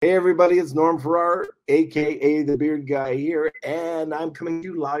Hey everybody, it's Norm Farrar, aka the Beard Guy here, and I'm coming to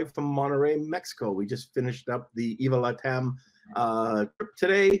you live from Monterrey, Mexico. We just finished up the Viva Latam trip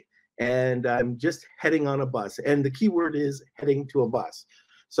today, and I'm just heading on a bus. And the key word is heading to a bus.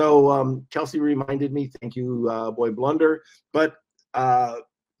 So Kelsey reminded me, thank you, Boy Blunder, but that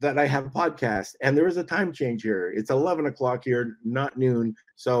I have a podcast, and there is a time change here. It's 11 o'clock here, not noon.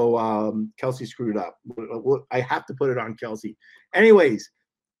 So Kelsey screwed up. I have to put it on Kelsey. Anyways,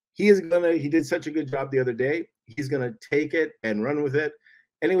 he did such a good job the other day. He's gonna take it and run with it.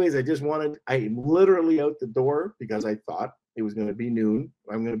 Anyways, I'm literally out the door because I thought it was gonna be noon.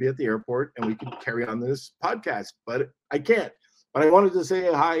 I'm gonna be at the airport and we could carry on this podcast, but I can't. But I wanted to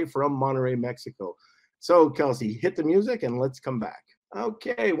say hi from Monterrey, Mexico. So Kelsey, hit the music and let's come back.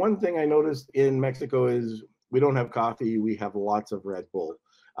 Okay, one thing I noticed in Mexico is we don't have coffee, we have lots of Red Bull.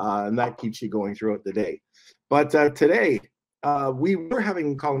 And that keeps you going throughout the day. But today, we were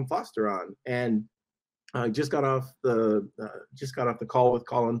having Colin Foster on, and I just got off the call with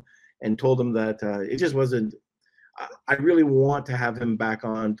Colin and told him that it just wasn't. I really want to have him back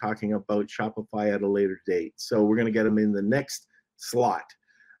on talking about Shopify at a later date, so we're going to get him in the next slot.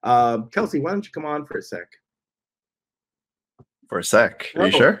 Kelsey, why don't you come on for a sec? For a sec, are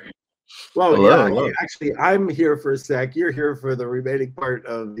you sure? Well, hello. Actually, I'm here for a sec. You're here for the remaining part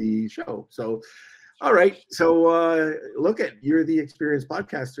of the show. So, all right. So, you're the experienced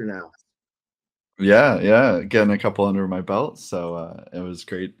podcaster now. Yeah, getting a couple under my belt. So it was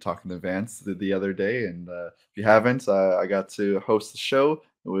great talking to Vance the other day. And if you haven't, I got to host the show.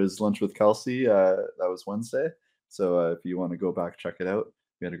 It was Lunch with Kelsey. That was Wednesday. So if you want to go back, check it out.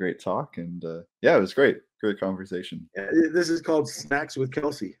 We had a great talk, and it was great. Great conversation. This is called Snacks with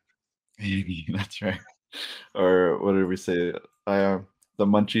Kelsey. That's right. Or what did we say? The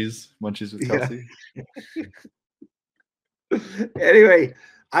munchies with Kelsey. Anyway,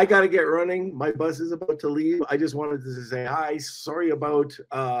 I got to get running. My bus is about to leave. I just wanted to say hi. Sorry about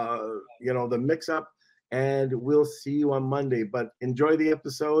the mix up, and we'll see you on Monday. But enjoy the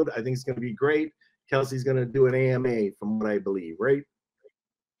episode. I think it's going to be great. Kelsey's going to do an AMA, from what I believe, right?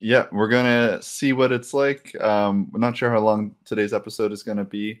 Yeah, we're gonna see what it's like. We're not sure how long today's episode is gonna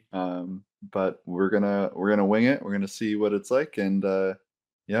be, but we're gonna wing it. We're gonna see what it's like, and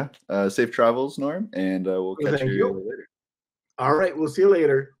safe travels, Norm, and we'll catch you later. All right, we'll see you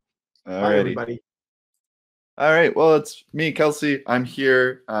later. Bye, everybody. All right, well, it's me, Kelsey. I'm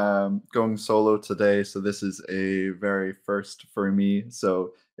here going solo today, so this is a very first for me.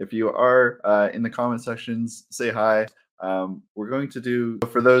 So if you are in the comment sections, say hi. We're going to do,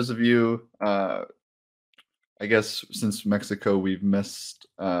 for those of you, I guess since Mexico, we've missed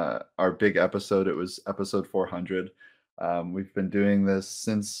our big episode. It was episode 400. We've been doing this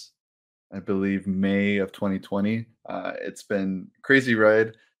since, I believe, May of 2020. It's been a crazy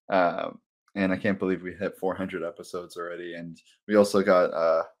ride, and I can't believe we hit 400 episodes already. And we also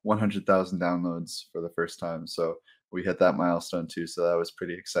got 100,000 downloads for the first time. So we hit that milestone too. So that was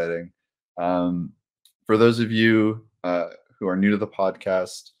pretty exciting. For those of you who are new to the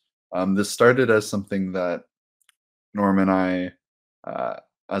podcast, this started as something that Norm and I,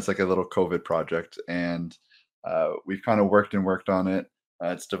 as like a little COVID project, and we've kind of worked on it.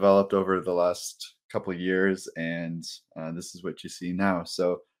 It's developed over the last couple of years, and this is what you see now.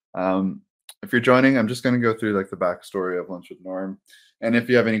 So if you're joining, I'm just going to go through like the backstory of Lunch with Norm, and if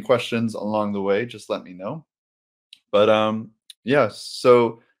you have any questions along the way, just let me know. But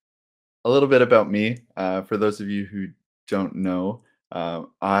so a little bit about me. For those of you who don't know,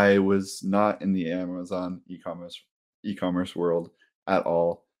 I was not in the Amazon e-commerce world at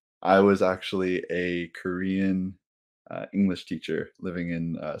all. I was actually a Korean English teacher living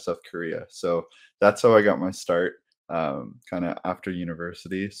in South Korea. So that's how I got my start, kind of after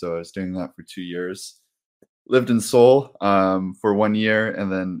university. So I was doing that for 2 years. Lived in Seoul for 1 year,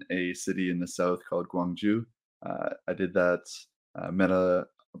 and then a city in the south called Gwangju. I did that, met a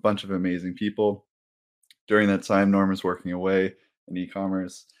bunch of amazing people. During that time, Norm was working away in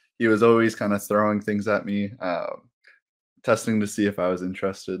e-commerce. He was always kind of throwing things at me, testing to see if I was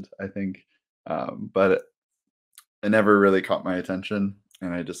interested, I think. But it never really caught my attention,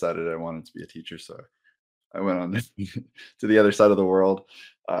 and I decided I wanted to be a teacher. So I went on to the other side of the world,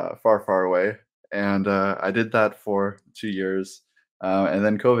 far, far away. And I did that for 2 years. And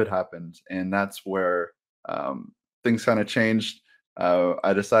then COVID happened, and that's where things kind of changed.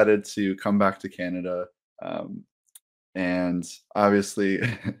 I decided to come back to Canada, and obviously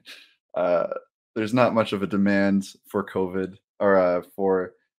there's not much of a demand for COVID or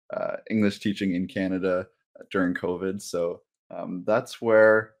for English teaching in Canada during COVID. So that's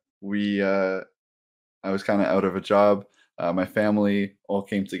where I was kind of out of a job. my family all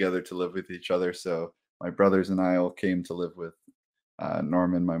came together to live with each other. So my brothers and I all came to live with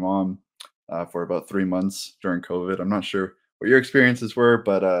Norm and my mom for about 3 months during COVID. I'm not sure what your experiences were,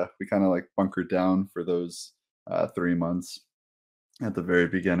 but we kind of like bunkered down for those 3 months at the very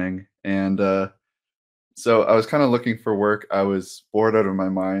beginning. And so I was kind of looking for work. I was bored out of my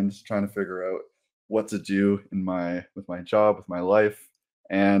mind, trying to figure out what to do in my with my job, with my life,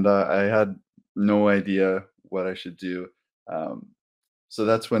 and I had no idea what I should do. Um, so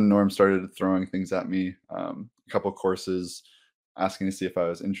that's when Norm started throwing things at me, a couple courses, asking to see if I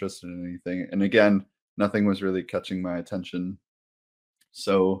was interested in anything. And again, nothing was really catching my attention.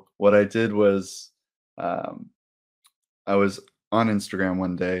 So what I did was, um, I was on Instagram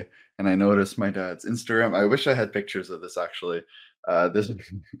one day and I noticed my dad's Instagram. I wish I had pictures of this actually. This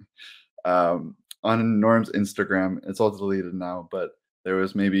on Norm's Instagram, it's all deleted now, but there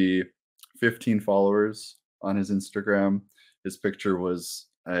was maybe 15 followers on his Instagram. His picture was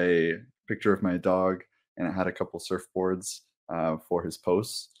a picture of my dog, and it had a couple surfboards for his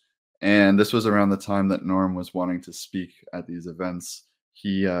posts. And this was around the time that Norm was wanting to speak at these events.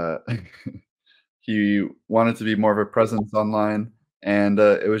 He he wanted to be more of a presence online, and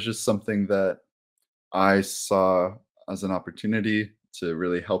it was just something that I saw as an opportunity to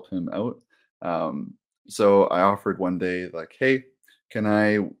really help him out. So I offered one day, like, "Hey, can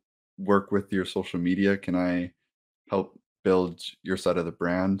I work with your social media? Can I help build your side of the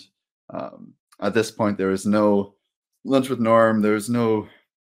brand?" At this point, there was no lunch with Norm. There was no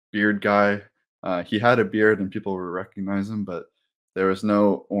beard guy. He had a beard, and people would recognize him, but there was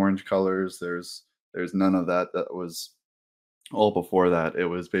no orange colors. There's none of that. That was all before that. It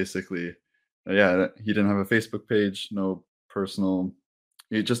was basically, yeah, he didn't have a Facebook page, no personal,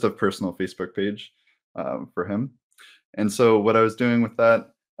 just a personal Facebook page for him. And so what I was doing with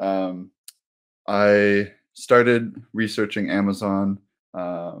that, I started researching Amazon,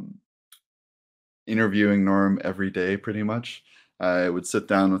 um, interviewing Norm every day pretty much. I would sit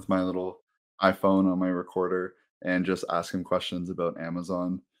down with my little iPhone on my recorder and just ask him questions about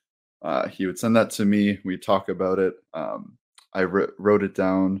Amazon. He would send that to me. We'd talk about it. I wrote it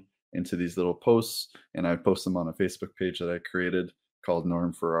down into these little posts, and I'd post them on a Facebook page that I created called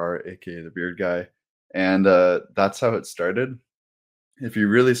Norm Farrar, aka the Beard Guy, and that's how it started. If you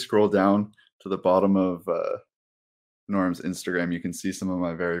really scroll down to the bottom of Norm's Instagram, you can see some of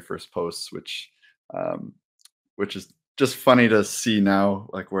my very first posts, um, which is just funny to see now,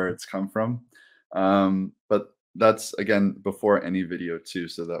 like where it's come from. But that's again before any video too,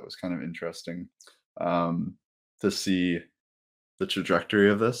 so that was kind of interesting um, to see the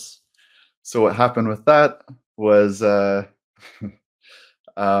trajectory of this. So what happened with that was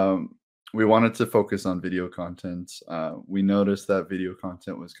um, we wanted to focus on video content. We noticed that video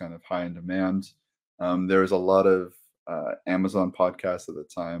content was kind of high in demand. There was a lot of Amazon podcasts at the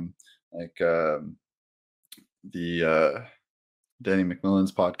time, like the Danny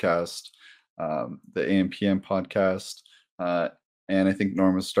McMillan's podcast, the AMPM podcast, uh, and I think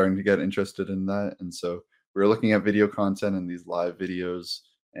Norm was starting to get interested in that. And so we were looking at video content and these live videos,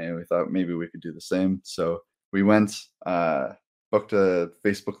 and we thought maybe we could do the same. So we went, booked a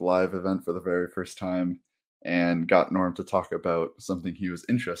Facebook Live event for the very first time, and got Norm to talk about something he was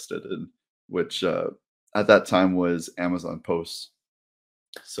interested in, which at that time was Amazon posts.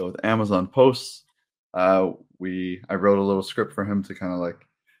 So with Amazon posts, I wrote a little script for him to kind of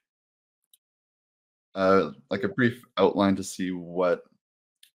like a brief outline to see what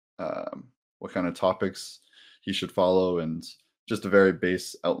kind of topics he should follow, and just a very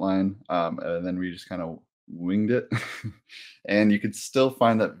base outline. And then we just kind of winged it. And you can still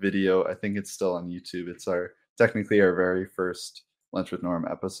find that video. I think it's still on YouTube. It's technically our very first Lunch with Norm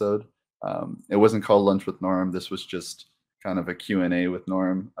episode. It wasn't called Lunch with Norm. This was just kind of a Q&A with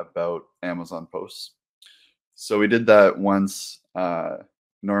Norm about Amazon posts. So we did that once.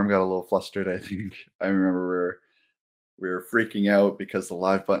 Norm got a little flustered, I think. I remember we were freaking out because the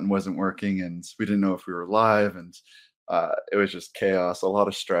live button wasn't working and we didn't know if we were live, and it was just chaos, a lot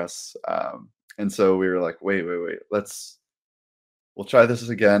of stress. And so we were like, wait, we'll try this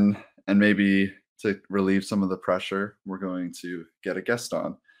again, and maybe to relieve some of the pressure, we're going to get a guest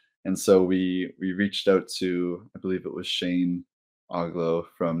on. And so we reached out to, I believe it was Shane Oglow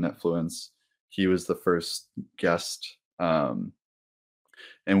from Netfluence. He was the first guest, and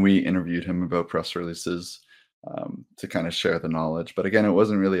we interviewed him about press releases to kind of share the knowledge. But again, it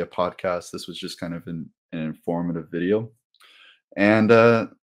wasn't really a podcast. This was just kind of an informative video. And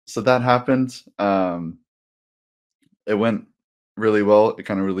so that happened. It went really well. It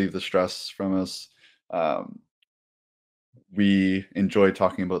kind of relieved the stress from us. we enjoyed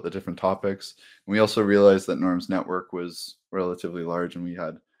talking about the different topics. And we also realized that Norm's network was relatively large, and we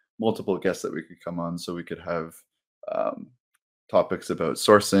had multiple guests that we could come on, so we could have um, topics about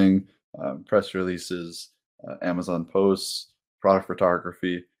sourcing, press releases, Amazon posts, product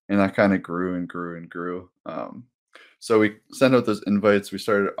photography, and that kind of grew and grew and grew. So we sent out those invites. We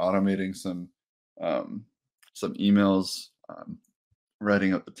started automating some emails,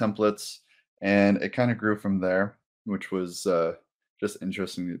 writing out the templates, and it kind of grew from there, which was just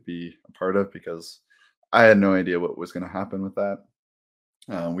interesting to be a part of because I had no idea what was going to happen with that.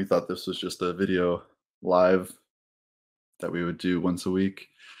 We thought this was just a video live that we would do once a week.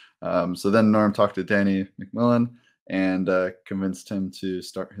 So then Norm talked to Danny McMillan and convinced him to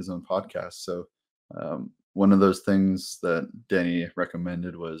start his own podcast. So one of those things that Danny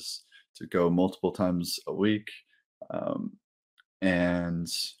recommended was to go multiple times a week. And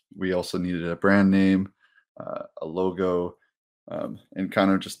we also needed a brand name, a logo, and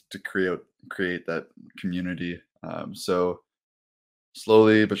kind of just to create that community. So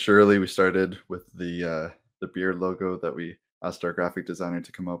slowly but surely, we started with the beard logo that we asked our graphic designer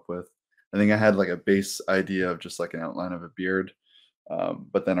to come up with. I think I had like a base idea of just like an outline of a beard,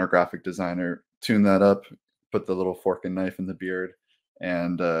 but then our graphic designer tuned that up, put the little fork and knife in the beard,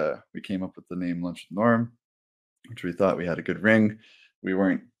 and we came up with the name Lunch with Norm, which we thought we had a good ring. We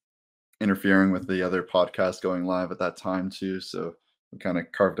weren't interfering with the other podcast going live at that time too, so we kind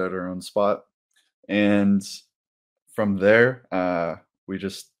of carved out our own spot. And from there, we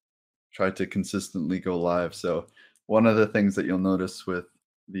just tried to consistently go live. So one of the things that you'll notice with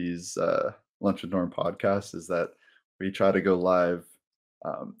these Lunch with Norm podcasts is that we try to go live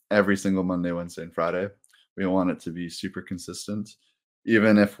every single Monday, Wednesday, and Friday. We want it to be super consistent.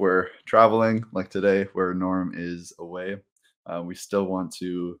 Even if we're traveling, like today, where Norm is away, we still want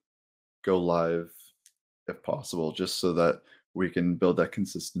to go live if possible, just so that we can build that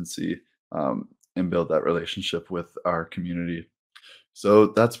consistency and build that relationship with our community. So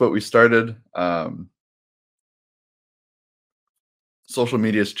that's what we started. Social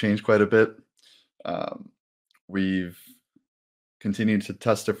media has changed quite a bit. We've continued to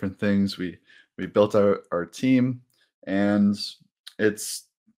test different things. We built our team, and it's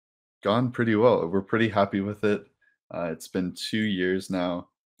gone pretty well. We're pretty happy with it. It's been 2 years now.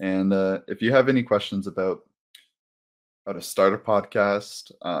 And if you have any questions about how to start a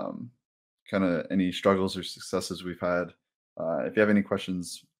podcast, kind of any struggles or successes we've had, if you have any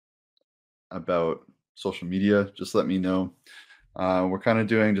questions about social media, just let me know. We're kind of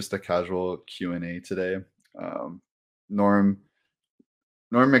doing just a casual Q&A today. Norm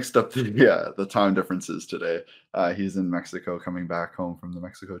mixed up the time differences today. He's in Mexico, coming back home from the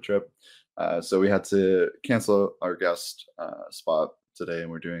Mexico trip. So we had to cancel our guest spot today,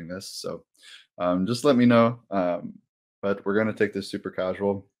 and we're doing this. So just let me know. But we're going to take this super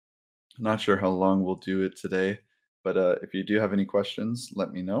casual. Not sure how long we'll do it today, but if you do have any questions,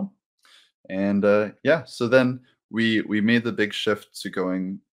 let me know. And yeah, so then we made the big shift to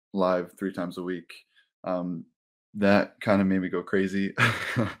going live 3 times a week. That kind of made me go crazy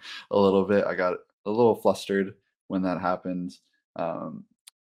a little bit. I got a little flustered when that happened.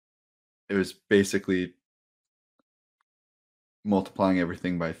 It was basically multiplying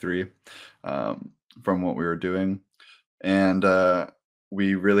everything by 3 from what we were doing. And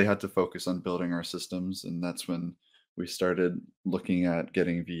we really had to focus on building our systems. And that's when we started looking at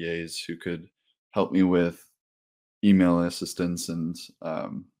getting VAs who could help me with email assistance and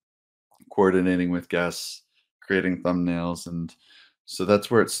coordinating with guests, creating thumbnails. And so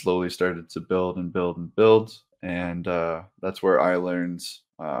that's where it slowly started to build and build and build. And that's where I learned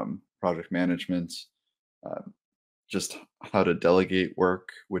project management, just how to delegate work,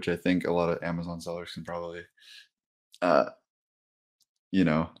 which I think a lot of Amazon sellers can probably,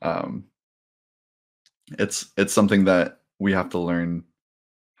 it's something that we have to learn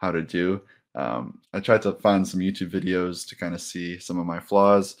how to do. I tried to find some YouTube videos to kind of see some of my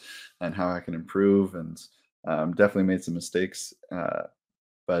flaws and how I can improve, and definitely made some mistakes.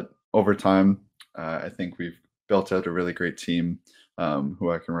 But over time, I think we've built out a really great team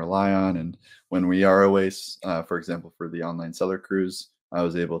who I can rely on. And when we are away, for example, for the online seller cruise, I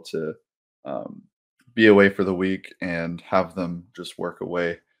was able to be away for the week and have them just work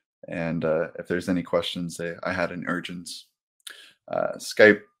away. And if there's any questions, I had an urgent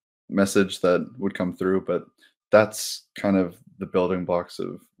Skype message that would come through. But that's kind of the building blocks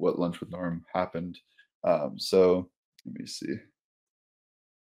of what Lunch with Norm happened. So let me see.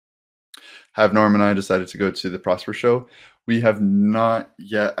 Have Norm and I decided to go to the Prosper Show? We have not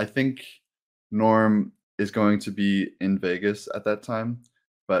yet. I think Norm is going to be in Vegas at that time,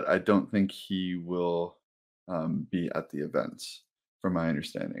 but I don't think he will be at the event, from my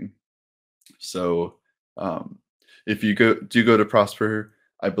understanding. So if you do go to Prosper,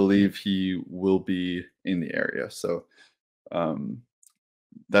 I believe he will be in the area. So um,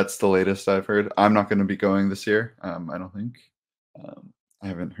 that's the latest I've heard. I'm not going to be going this year. I don't think. I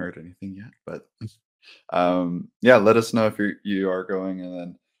haven't heard anything yet, but yeah, let us know if you are going,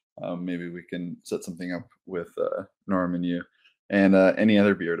 and then maybe we can set something up with Norm and you, and any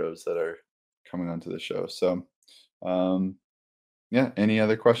other beardos that are coming onto the show. So yeah, any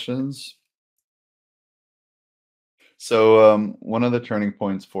other questions? So one of the turning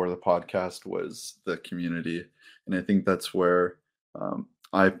points for the podcast was the community, and I think that's where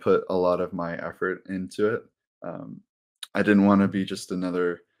I put a lot of my effort into it. Um, I didn't want to be just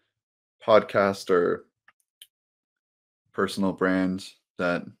another podcast or personal brand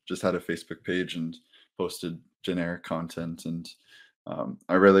that just had a Facebook page and posted generic content. And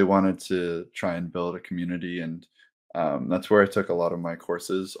I really wanted to try and build a community, and that's where I took a lot of my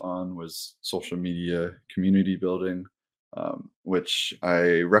courses on, was social media community building, which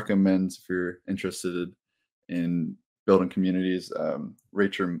I recommend if you're interested in building communities.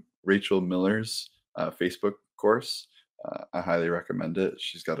 Rachel Miller's Facebook course, I highly recommend it.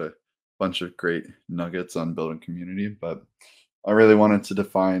 She's got a bunch of great nuggets on building community, but I really wanted to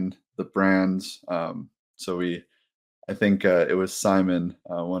define the brands. I think it was Simon,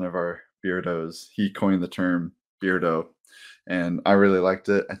 one of our beardos, he coined the term beardo, and I really liked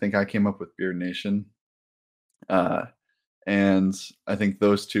it. I think I came up with Beard Nation. And I think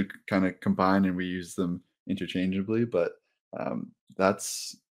those two kind of combine and we use them interchangeably, but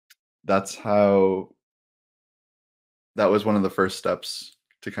that's how that was one of the first steps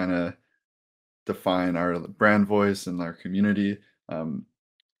to kind of define our brand voice and our community.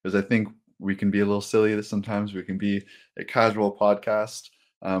 Because I think we can be a little silly that sometimes we can be a casual podcast,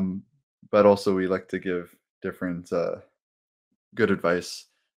 but also we like to give different good advice,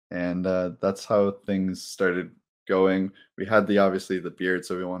 and that's how things started going. We had obviously the beard,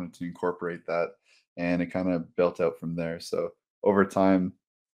 so we wanted to incorporate that, and it kind of built out from there. So over time,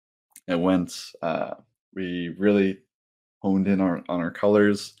 it went. We really honed in on our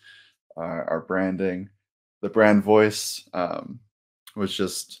colors, our branding, the brand voice was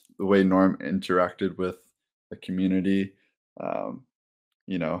just the way Norm interacted with the community. Um,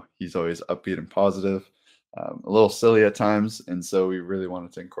 he's always upbeat and positive, a little silly at times, and so we really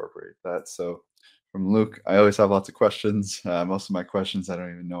wanted to incorporate that. So from Luke, I always have lots of questions. Most of my questions I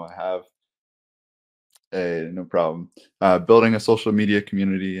don't even know I have. Hey, no problem. Building a social media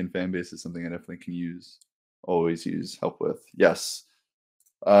community and fan base is something I definitely can always use help with. Yes.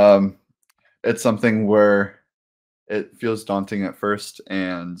 It's something where it feels daunting at first,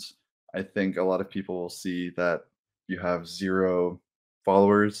 and I think a lot of people will see that you have 0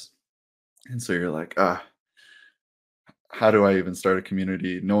 followers, and so you're like, how do I even start a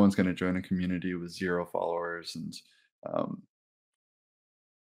community? No one's going to join a community with 0 followers, and um,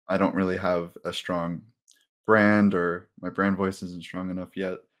 I don't really have a strong brand, or my brand voice isn't strong enough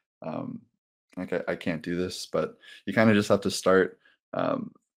yet. Like I can't do this, but you kind of just have to start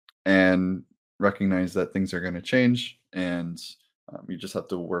um, and recognize that things are going to change, and you just have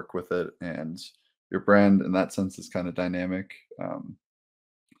to work with it. And your brand, in that sense, is kind of dynamic.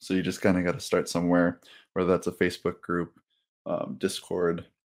 So you just kind of got to start somewhere, whether that's a Facebook group, Discord,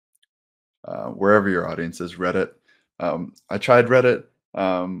 wherever your audience is, Reddit. I tried Reddit,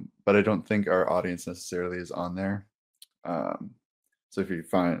 but I don't think our audience necessarily is on there. So if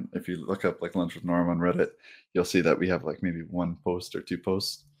you look up like Lunch with Norm on Reddit, you'll see that we have like maybe 1 post or 2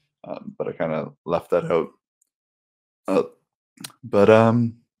 posts, but I kind of left that out. But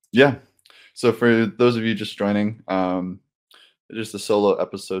yeah. So for those of you just joining, just a solo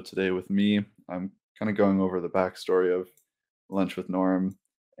episode today with me. I'm kind of going over the backstory of Lunch with Norm,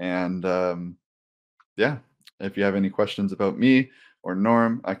 and yeah, if you have any questions about me or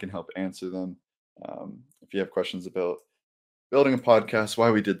Norm, I can help answer them. If you have questions about building a podcast, why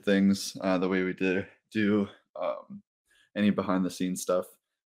we did things the way we do, any behind the scenes stuff,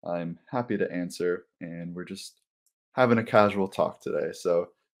 I'm happy to answer. And we're just having a casual talk today. So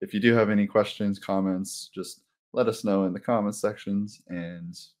if you do have any questions, comments, just let us know in the comment sections,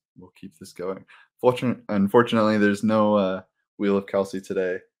 and we'll keep this going. Unfortunately, there's no Wheel of Kelsey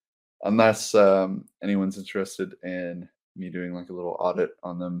today, unless anyone's interested in me doing like a little audit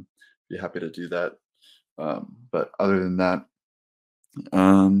on them. Be happy to do that. But other than that,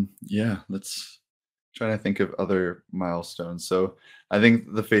 yeah, let's try to think of other milestones. So I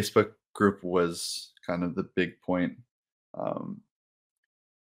think the Facebook group was kind of the big point.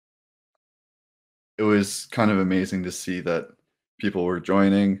 It was kind of amazing to see that people were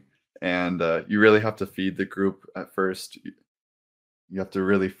joining, and you really have to feed the group at first. You have to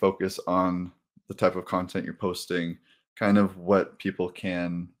really focus on the type of content you're posting, kind of what people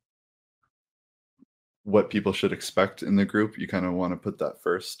should expect in the group. You kind of want to put that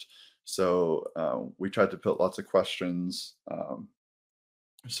first. So we tried to put lots of questions,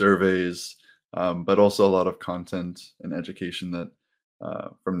 surveys, but also a lot of content and education that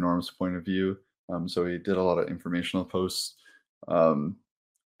from Norm's point of view. So we did a lot of informational posts, and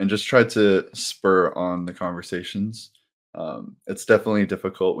just tried to spur on the conversations. It's definitely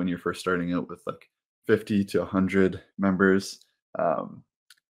difficult when you're first starting out with like 50 to 100 members. Um,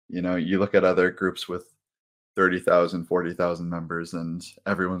 you look at other groups with 30,000, 40,000 members, and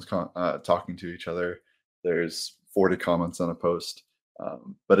everyone's talking to each other. There's 40 comments on a post,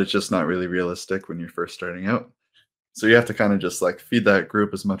 but it's just not really realistic when you're first starting out. So you have to kind of just like feed that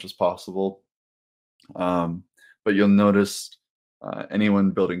group as much as possible. But you'll notice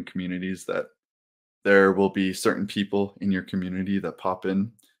anyone building communities that there will be certain people in your community that pop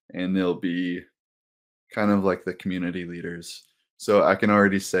in, and they'll be kind of like the community leaders. So I can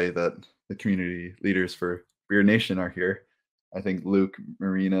already say that the community leaders for Beard Nation are here. I think Luke,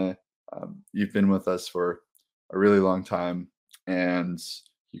 Marina, you've been with us for a really long time, and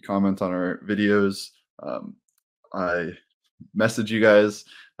you comment on our videos. I message you guys.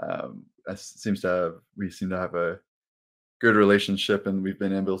 We seem to have a good relationship, and we've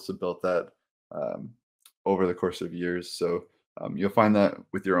been able to build that over the course of years. So you'll find that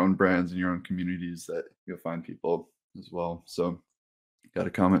with your own brands and your own communities, that you'll find people as well. So got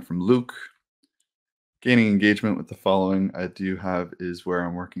a comment from Luke. Gaining engagement with the following I do have is where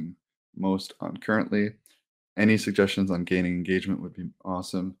I'm working most on currently. Any suggestions on gaining engagement would be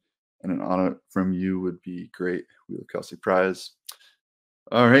awesome, and an audit from you would be great. Wheel Kelsey Prize.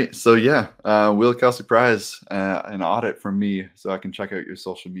 All right, so yeah, Wheel Kelsey Prize, an audit from me, so I can check out your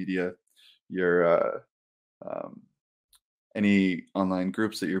social media, your any online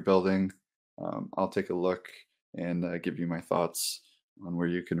groups that you're building. I'll take a look and give you my thoughts on where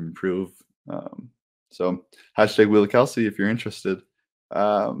you can improve. So hashtag Wheel of Kelsey if you're interested.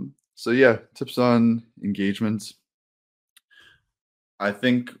 So yeah, tips on engagement. I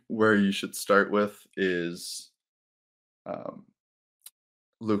think where you should start with is,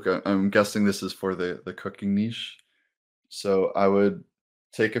 Luke, I'm guessing this is for the cooking niche. So I would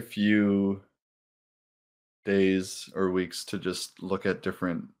take a few days or weeks to just look at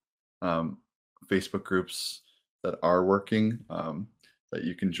different Facebook groups that are working, that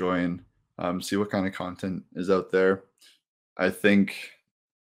you can join, see what kind of content is out there. I think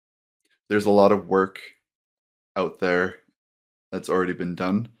there's a lot of work out there that's already been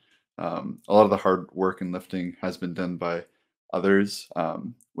done. A lot of the hard work and lifting has been done by others,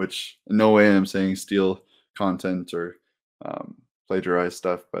 which in no way I'm saying steal content or plagiarize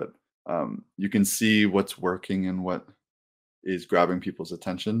stuff, but you can see what's working and what is grabbing people's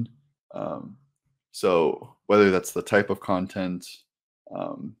attention. So whether that's the type of content,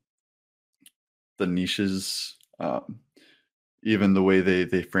 the niches, even the way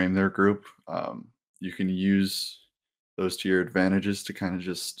they frame their group, you can use those to your advantages to kind of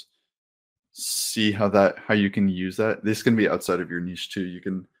just see how you can use that. This can be outside of your niche too. You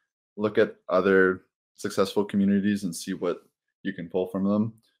can look at other successful communities and see what you can pull from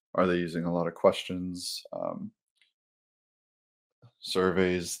them. Are they using a lot of questions,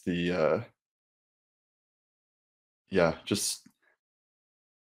 surveys, just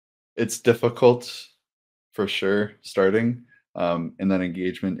it's difficult for sure starting, and that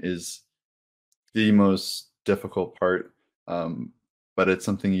engagement is the most difficult part, but it's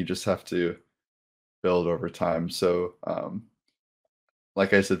something you just have to build over time. So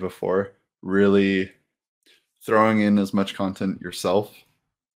like I said before, really throwing in as much content yourself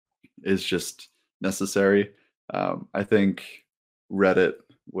is just necessary. I think Reddit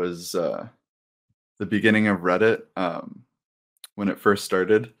was the beginning of Reddit. When it first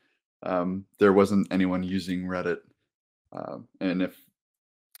started, there wasn't anyone using Reddit. And if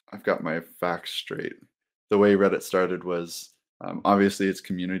I've got my facts straight, the way Reddit started was, obviously it's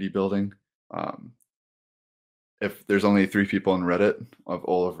community building. If there's only 3 people in Reddit, of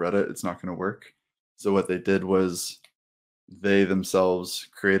all of Reddit, it's not going to work. So what they did was they themselves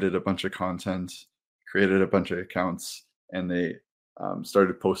created a bunch of content, created a bunch of accounts, and they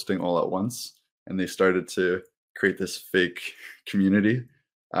started posting all at once. And they started to create this fake community.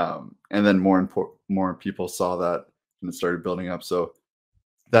 And then more people saw that, and it started building up. So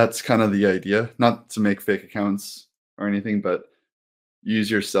that's kind of the idea, not to make fake accounts or anything, but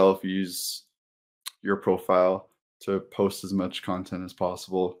use yourself, use your profile to post as much content as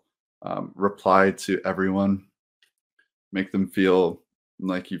possible, reply to everyone, make them feel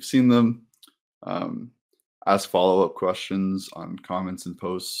like you've seen them. Ask follow-up questions on comments and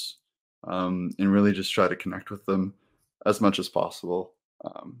posts, and really just try to connect with them as much as possible.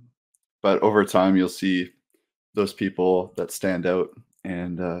 But over time, you'll see those people that stand out,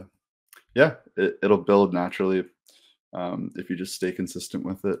 and yeah, it'll build naturally if you just stay consistent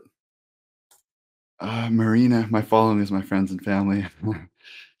with it. Marina, my following is my friends and family.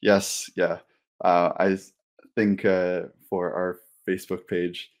 Yes, yeah. Think for our Facebook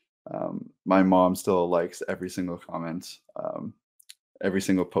page, my mom still likes every single comment, every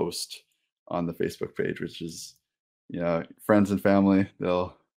single post on the Facebook page, which is, friends and family,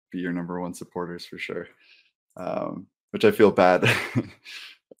 they'll be your number one supporters for sure. Which I feel bad.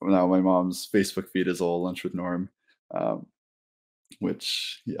 Now my mom's Facebook feed is all Lunch with Norm, um,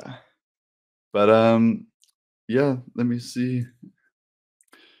 which, yeah. But yeah, let me see.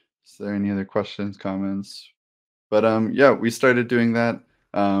 Is there any other questions, comments? But yeah, we started doing that.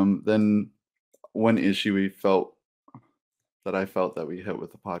 Then one issue I felt that we hit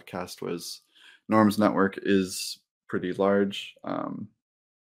with the podcast was Norm's network is pretty large,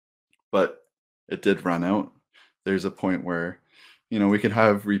 but it did run out. There's a point where, we could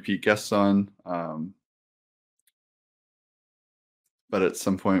have repeat guests on, but at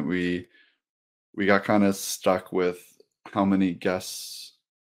some point we got kind of stuck with how many guests.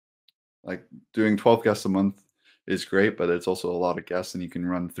 Like doing 12 guests a month is great, but it's also a lot of guests, and you can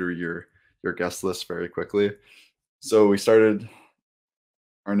run through your guest list very quickly. So we started.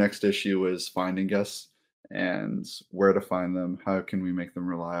 Our next issue was finding guests and where to find them. How can we make them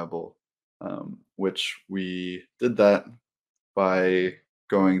reliable? Which we did that by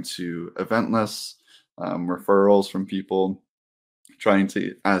going to event lists, referrals from people, trying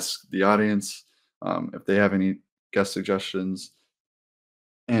to ask the audience if they have any guest suggestions.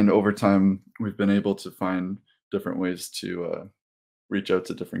 And over time, we've been able to find different ways to reach out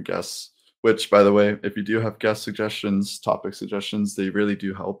to different guests, which, by the way, if you do have guest suggestions, topic suggestions, they really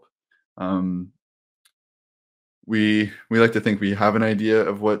do help. We like to think we have an idea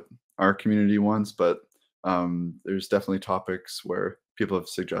of what our community wants, but there's definitely topics where people have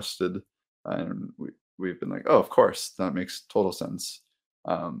suggested, and we've been like, oh, of course, that makes total sense.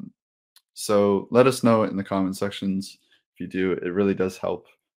 So let us know in the comment sections if you do. It really does help.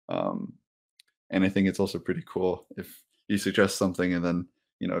 And I think it's also pretty cool if you suggest something and then,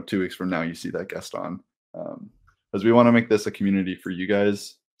 2 weeks from now you see that guest on. Because we want to make this a community for you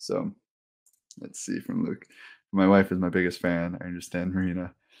guys. So let's see from Luke. My wife is my biggest fan. I understand,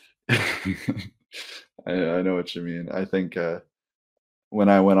 Marina. I know what you mean. I think when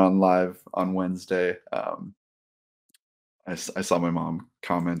I went on live on Wednesday, I saw my mom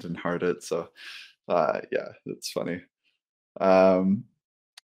comment and heart it. So yeah, it's funny.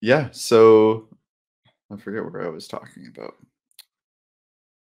 Yeah, so I forget where I was talking about.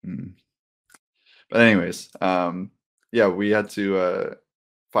 But anyways, yeah, we had to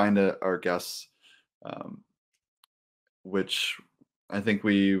find our guests, which I think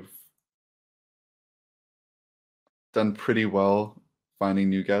we've done pretty well finding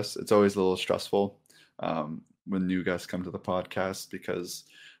new guests. It's always a little stressful when new guests come to the podcast because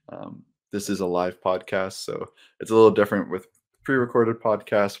this is a live podcast, so it's a little different with pre-recorded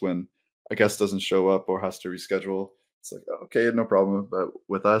podcasts when a guest doesn't show up or has to reschedule. It's like, okay, no problem. But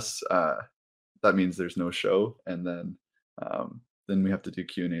with us, that means there's no show, and then we have to do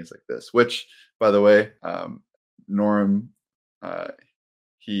Q&As like this. Which, by the way, Norm,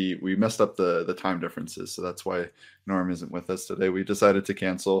 we messed up the time differences, so that's why Norm isn't with us today. We decided to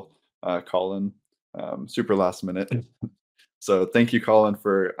cancel Colin super last minute. So thank you, Colin,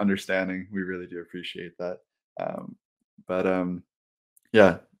 for understanding. We really do appreciate that. But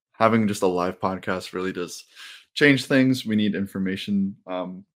yeah, having just a live podcast really does change things. We need information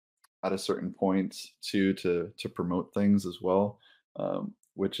at a certain point to promote things as well,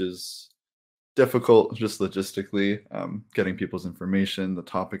 which is difficult just logistically, getting people's information, the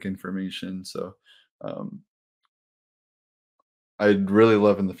topic information. So I'd really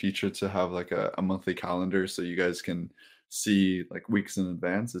love in the future to have like a monthly calendar so you guys can see like weeks in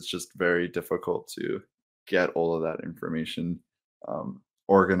advance. It's just very difficult to get all of that information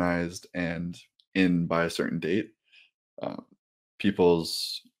organized and in by a certain date.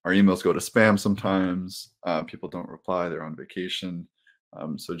 Our emails go to spam sometimes. People don't reply, they're on vacation.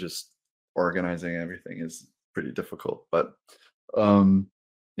 So just organizing everything is pretty difficult. But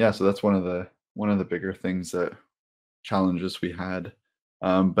yeah, so that's one of the bigger things that challenges we had.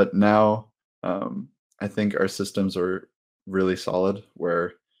 But now I think our systems are really solid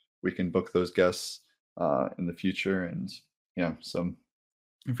where we can book those guests in the future. And yeah, so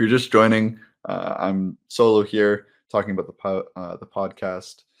if you're just joining, I'm solo here talking about the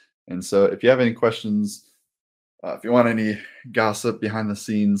podcast. And so, if you have any questions, if you want any gossip, behind the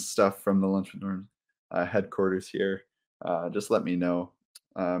scenes stuff from the Lunch with Norm headquarters here, just let me know.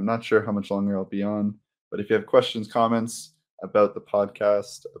 I'm not sure how much longer I'll be on, but if you have questions, comments about the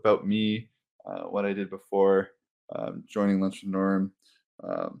podcast, about me, what I did before joining Lunch with Norm,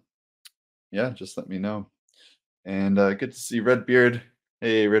 yeah, just let me know. And good to see Redbeard.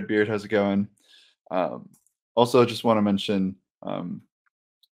 Hey, Redbeard, how's it going? Also, just want to mention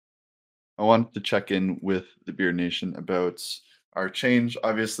I wanted to check in with the Beard Nation about our change.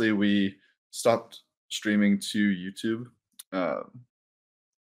 Obviously, we stopped streaming to YouTube.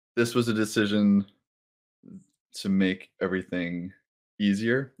 This was a decision to make everything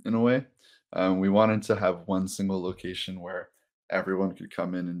easier in a way. We wanted to have one single location where everyone could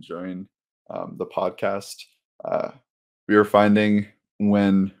come in and join the podcast. We were finding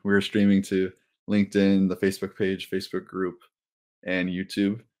when we were streaming to LinkedIn, the Facebook page, Facebook group, and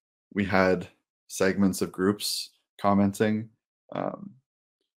YouTube, we had segments of groups commenting,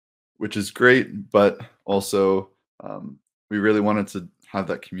 which is great, but also we really wanted to have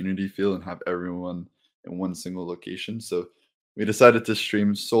that community feel and have everyone in one single location. So we decided to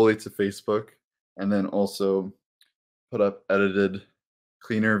stream solely to Facebook and then also put up edited,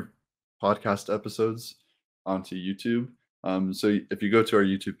 cleaner podcast episodes onto YouTube. So if you go to our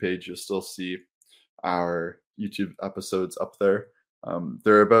YouTube page, you'll still see our YouTube episodes up there.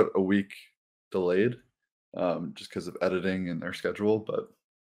 They're about a week delayed just because of editing and their schedule, but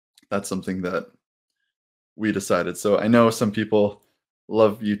that's something that we decided. So I know some people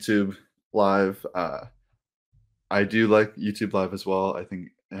love YouTube Live. I do like YouTube Live as well. I think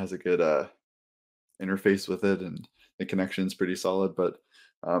it has a good interface with it and the connection is pretty solid, but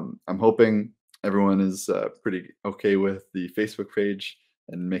I'm hoping everyone is pretty okay with the Facebook page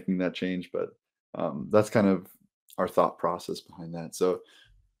and making that change, but that's kind of our thought process behind that. So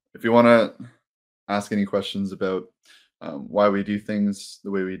if you want to ask any questions about why we do things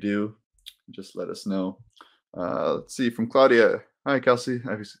the way we do, just let us know. Let's see, from Claudia. Hi, Kelsey.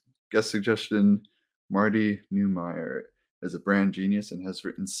 I have a guest suggestion. Marty Neumeier is a brand genius and has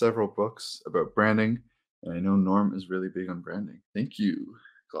written several books about branding. And I know Norm is really big on branding. Thank you,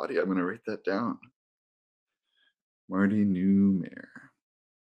 Claudia. I'm going to write that down. Marty Neumeier.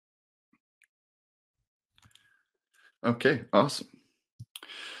 Okay, awesome.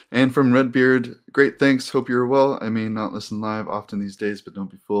 And from Redbeard, great, thanks. Hope you're well. I may not listen live often these days, but don't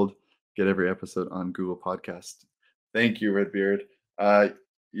be fooled. Get every episode on Google Podcast. Thank you, Redbeard.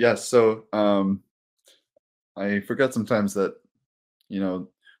 Yes, so I forget sometimes that,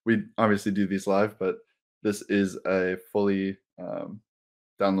 we obviously do these live, but this is a fully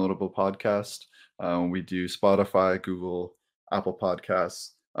downloadable podcast. We do Spotify, Google, Apple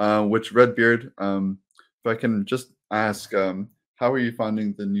Podcasts, which Redbeard, if I can just ask, how are you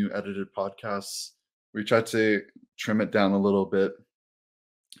finding the new edited podcasts? We tried to trim it down a little bit,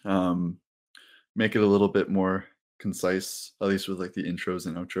 make it a little bit more concise, at least with like the intros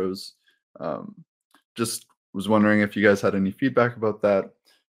and outros. Just was wondering if you guys had any feedback about that.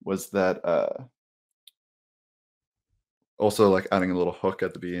 Was that also like adding a little hook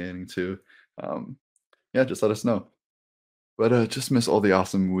at the beginning too? Yeah, just let us know. But just miss all the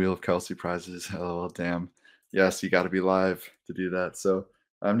awesome Wheel of Kelsey prizes. Oh, damn. Yes, you got to be live to do that. So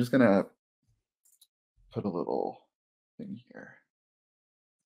I'm just going to put a little thing here.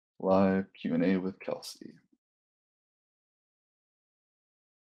 Live Q&A with Kelsey.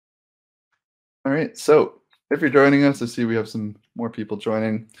 All right. So if you're joining us, I see we have some more people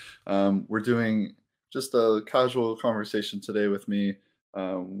joining. We're doing just a casual conversation today with me.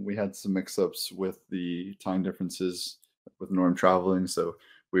 We had some mix-ups with the time differences with Norm traveling. So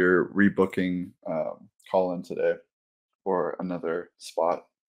we're rebooking Colin today for another spot.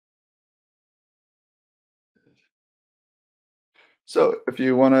 So if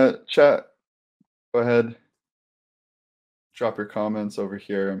you want to chat, go ahead, drop your comments over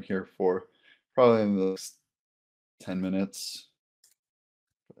here. I'm here for probably in the next 10 minutes.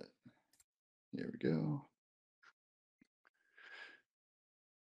 But here we go.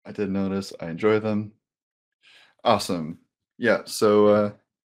 I did notice. I enjoy them. Awesome. Yeah, so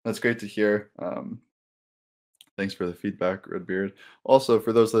that's great to hear. Thanks for the feedback, Redbeard. Also,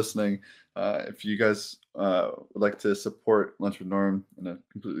 for those listening, if you guys would like to support Lunch with Norm in a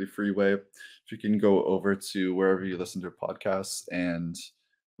completely free way, if you can go over to wherever you listen to podcasts and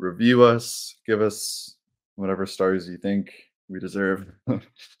review us, give us whatever stars you think we deserve.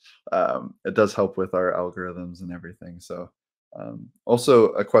 It does help with our algorithms and everything. So also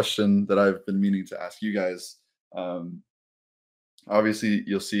a question that I've been meaning to ask you guys. Obviously,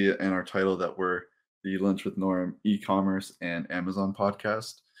 you'll see it in our title that we're the Lunch with Norm e-commerce and Amazon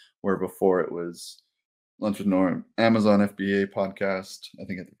podcast, where before it was Lunch with Norm Amazon FBA podcast, I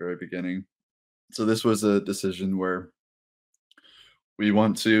think at the very beginning. So this was a decision where we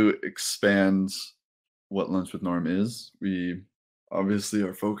want to expand what Lunch with Norm is. We obviously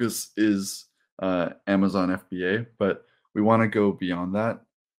our focus is Amazon FBA, but we want to go beyond that.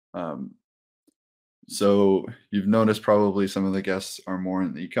 Um, so you've noticed probably some of the guests are more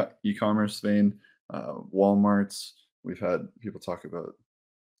in the e-commerce vein, Walmart's. We've had people talk about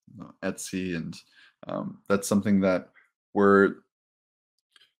Etsy, and that's something that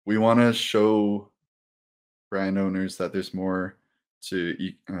we want to show brand owners that there's more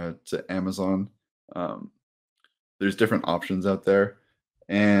to Amazon. Um, there's different options out there,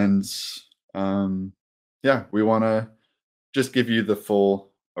 and um, yeah, we want to just give you the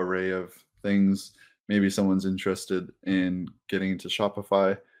full array of things. Maybe someone's interested in getting into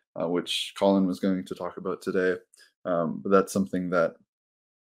Shopify, which Colin was going to talk about today. But that's something that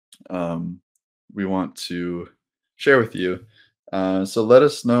um, we want to share with you. So let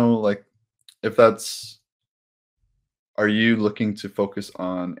us know, like, if that's, are you looking to focus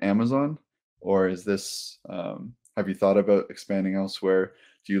on Amazon, or is this, have you thought about expanding elsewhere?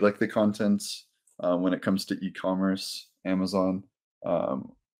 Do you like the content when it comes to e-commerce, Amazon?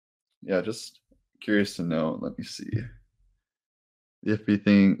 Um, yeah, just curious to know. Let me see. The FB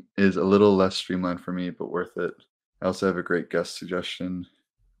thing is a little less streamlined for me, but worth it. I also have a great guest suggestion.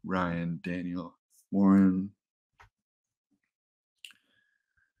 Ryan, Daniel, Warren.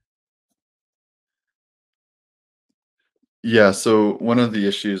 Yeah, so one of the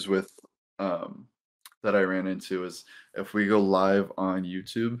issues with um, that I ran into is if we go live on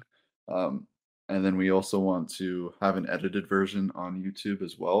YouTube, um, and then we also want to have an edited version on YouTube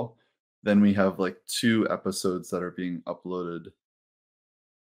as well, then we have like two episodes that are being uploaded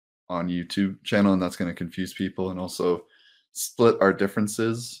on YouTube channel, and that's going to confuse people and also split our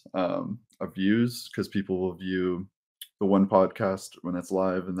differences of views because people will view the one podcast when it's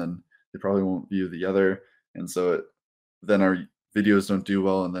live, and then they probably won't view the other, and so then our videos don't do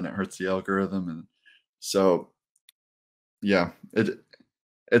well, and then it hurts the algorithm, and so yeah,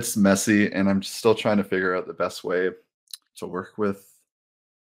 it's messy, and I'm still trying to figure out the best way to work with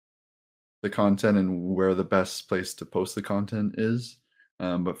the content and where the best place to post the content is.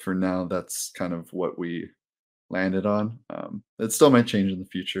 But for now, that's kind of what we landed on. It still might change in the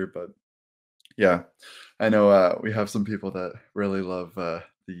future, but yeah, I know we have some people that really love the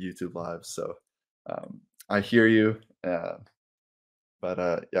YouTube lives, so I hear you.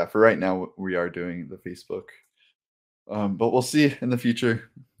 But yeah, for right now, we are doing the Facebook. But we'll see in the future.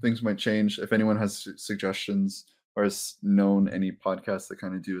 Things might change. If anyone has suggestions or has known any podcasts that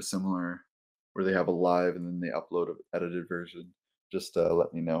kind of do a similar, where they have a live and then they upload an edited version, just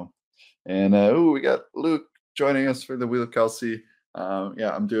let me know. And oh, we got Luke joining us for the Wheel of Kelsey.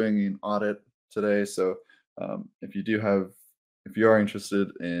 Yeah, I'm doing an audit today, so if you are interested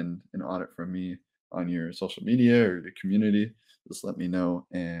in an audit from me on your social media or the community, just let me know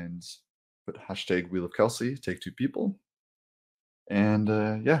and put hashtag Wheel of Kelsey, take two people. And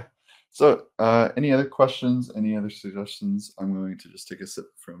yeah, so any other questions, any other suggestions? I'm going to just take a sip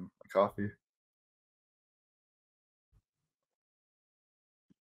from my coffee.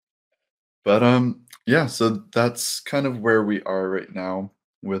 But yeah, so that's kind of where we are right now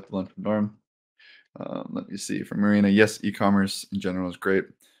with Lunch with Norm. Let me see. From Marina, yes, e-commerce in general is great.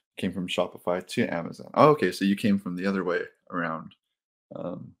 Came from Shopify to Amazon. Oh, okay, so you came from the other way around.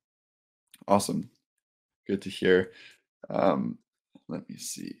 Um, awesome. Good to hear. Um, let me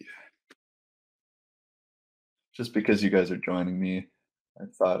see. Just because you guys are joining me, I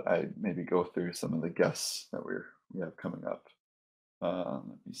thought I'd maybe go through some of the guests that we have coming up. Let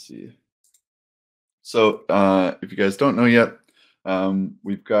me see. So, if you guys don't know yet,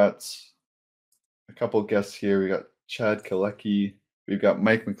 we've got a couple guests here. We got Chad Kalecki. We've got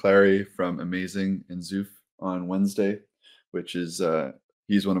Mike McClary from Amazing and Zoof on Wednesday, which is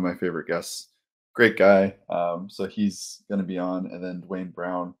he's one of my favorite guests. Great guy. So he's going to be on, and then Dwayne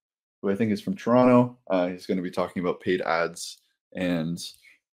Brown, who I think is from Toronto. He's going to be talking about paid ads and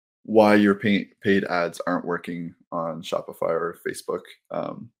why your paid ads aren't working on Shopify or Facebook.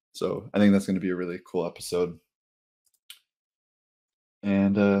 So I think that's going to be a really cool episode.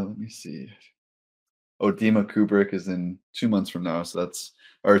 And let me see. Oh, Dima Kubrick is in 2 months from now, so that's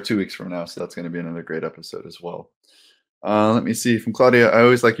or 2 weeks from now, so that's going to be another great episode as well. Let me see. From Claudia, I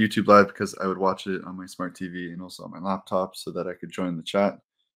always like YouTube Live because I would watch it on my smart TV and also on my laptop so that I could join the chat.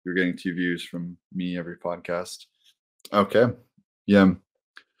 You're getting 2 views from me every podcast. Okay. Yeah.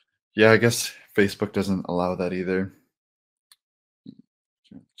 Yeah, I guess Facebook doesn't allow that either.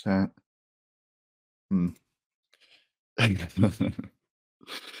 Chat. Hmm.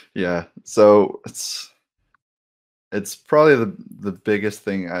 Yeah. So it's probably the biggest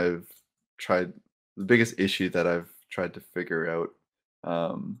thing I've tried, the biggest issue that I've tried to figure out.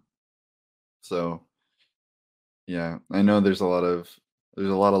 Um, so yeah, I know there's a lot of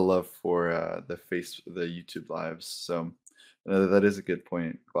love for the YouTube lives. So that is a good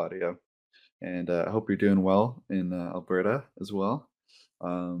point, Claudia. And I hope you're doing well in Alberta as well.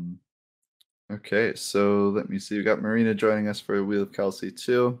 Um, okay, so let me see. We got Marina joining us for Wheel of Kelsey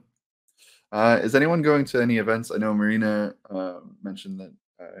too. Is anyone going to any events? I know Marina mentioned that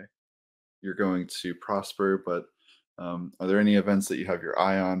you're going to Prosper, but are there any events that you have your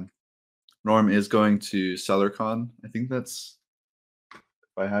eye on? Norm is going to CellarCon. I think that's,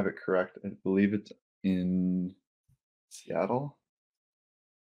 if I have it correct, I believe it's in Seattle.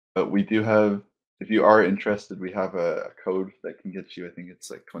 But we do have, if you are interested, we have a code that can get you, I think it's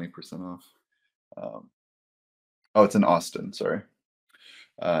like 20% off. Um, oh, it's in Austin, sorry.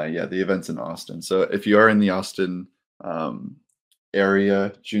 Yeah, the event's in Austin. So if you are in the Austin um,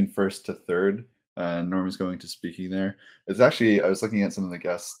 area, June 1st to 3rd, Norm is going to speaking there. It's actually, I was looking at some of the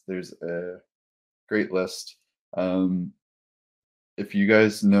guests. There's a great list. Um, if you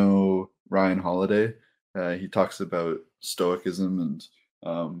guys know Ryan Holiday, he talks about stoicism and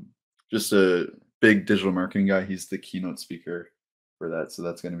just a big digital marketing guy. He's the keynote speaker for that, so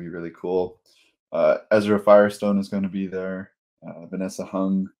that's going to be really cool. Ezra Firestone is going to be there. Vanessa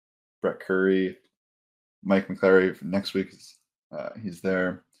Hung, Brett Curry, Mike McClary for next week. He's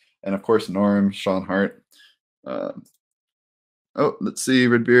there, and of course Norm, Sean Hart. Oh, let's see,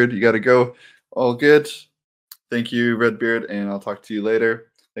 Redbeard, you got to go. All good. Thank you, Redbeard, and I'll talk to you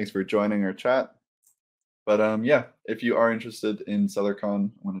later. Thanks for joining our chat. But yeah, if you are interested in CellarCon,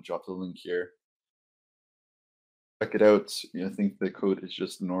 I'm going to drop the link here. Check it out. I think the code is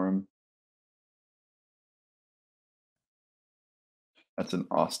just Norm. That's in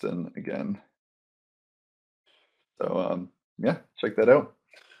Austin again. So yeah, check that out.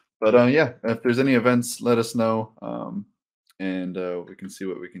 But yeah, if there's any events, let us know, and we can see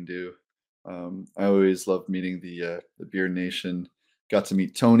what we can do. I always love meeting the Beer Nation. Got to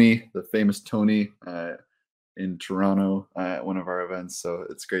meet Tony, the famous Tony, in Toronto at one of our events. So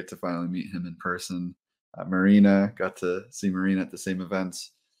it's great to finally meet him in person. Marina, got to see Marina at the same event,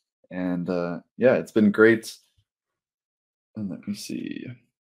 and yeah, it's been great. And let me see.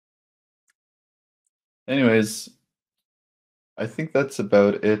 Anyways, I think that's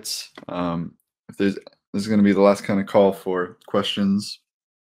about it. If there's This is going to be the last kind of call for questions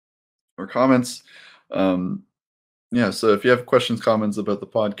or comments. Um, yeah, so if you have questions, comments about the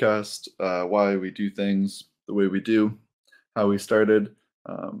podcast, why we do things the way we do, how we started,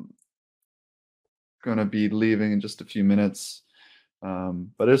 going to be leaving in just a few minutes.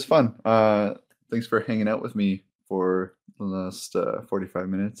 But it was fun. Thanks for hanging out with me for the last 45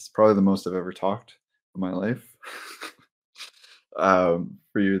 minutes. Probably the most I've ever talked in my life.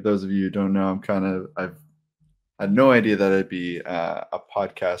 For you, those of you who don't know, I've had no idea that I'd be a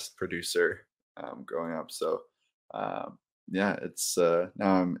podcast producer growing up. So yeah, it's now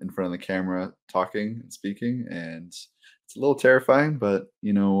I'm in front of the camera talking and speaking, and it's a little terrifying. But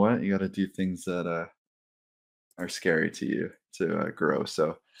you know what? You got to do things that are scary to you to grow.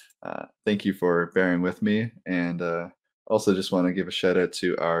 So thank you for bearing with me, and also just want to give a shout out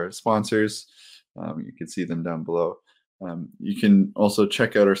to our sponsors. You can see them down below. You can also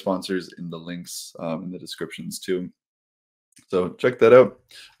check out our sponsors in the links in the descriptions too. So check that out.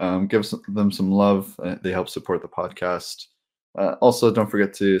 Give them some love. They help support the podcast. Also, don't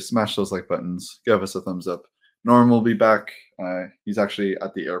forget to smash those like buttons. Give us a thumbs up. Norm will be back. He's actually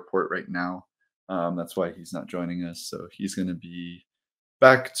at the airport right now. That's why he's not joining us. So he's going to be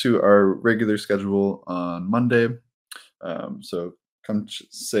back to our regular schedule on Monday. So come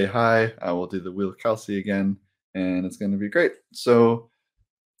say hi. I will do the Wheel of Kelsey again, and it's going to be great. So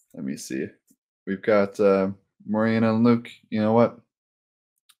let me see. We've got Maureen and Luke. You know what?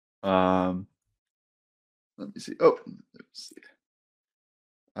 Let me see. Oh, let's see.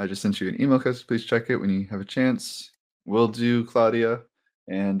 I just sent you an email, guys. Please check it when you have a chance. Will do, Claudia.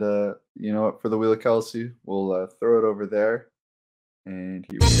 And you know what? For the Wheel of Kelsey, we'll throw it over there. And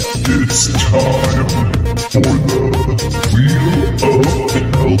here we go. It's time for the Wheel of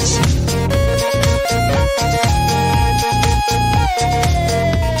Kelsey.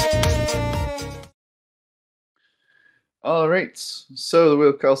 All right. So the Wheel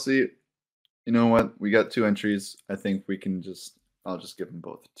of Kelsey, you know what? We got 2 entries. I think we can I'll just give them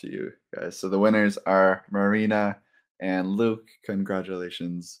both to you guys. So the winners are Marina and Luke.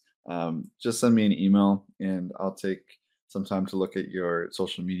 Congratulations. Just send me an email and I'll take some time to look at your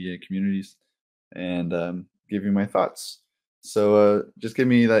social media communities. and give you my thoughts. So just give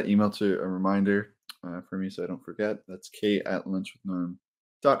me that email to a reminder for me so I don't forget. That's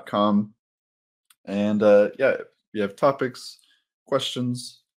k@lunchwithnorm.com. And yeah, if you have topics,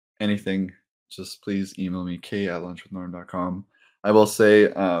 questions, anything, just please email me, k@lunchwithnorm.com. I will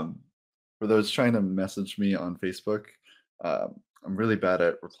say, for those trying to message me on Facebook, I'm really bad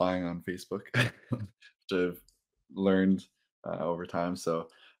at replying on Facebook, which I've learned over time. So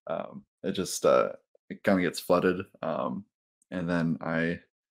it just it kind of gets flooded, and then I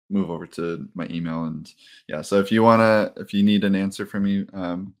move over to my email. And yeah, so if you need an answer from me,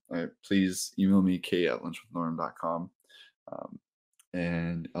 please email me, k@lunchwithnorm.com,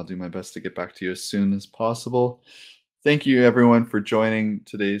 and I'll do my best to get back to you as soon as possible. Thank you, everyone, for joining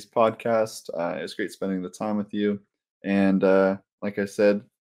today's podcast. It was great spending the time with you. And like I said,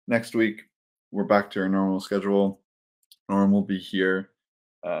 next week, we're back to our normal schedule. Norm will be here.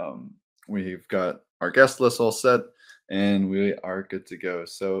 We've got our guest list all set, and we are good to go.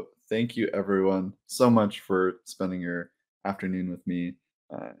 So thank you, everyone, so much for spending your afternoon with me.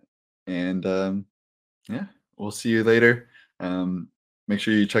 And yeah, we'll see you later. Make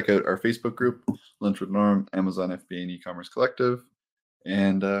sure you check out our Facebook group, Lunch with Norm, Amazon FBA and E-commerce Collective.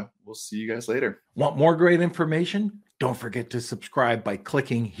 And we'll see you guys later. Want more great information? Don't forget to subscribe by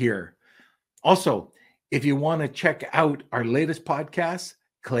clicking here. Also, if you want to check out our latest podcasts,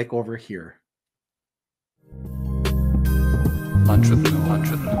 click over here. Lunch with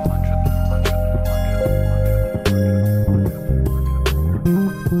Norm.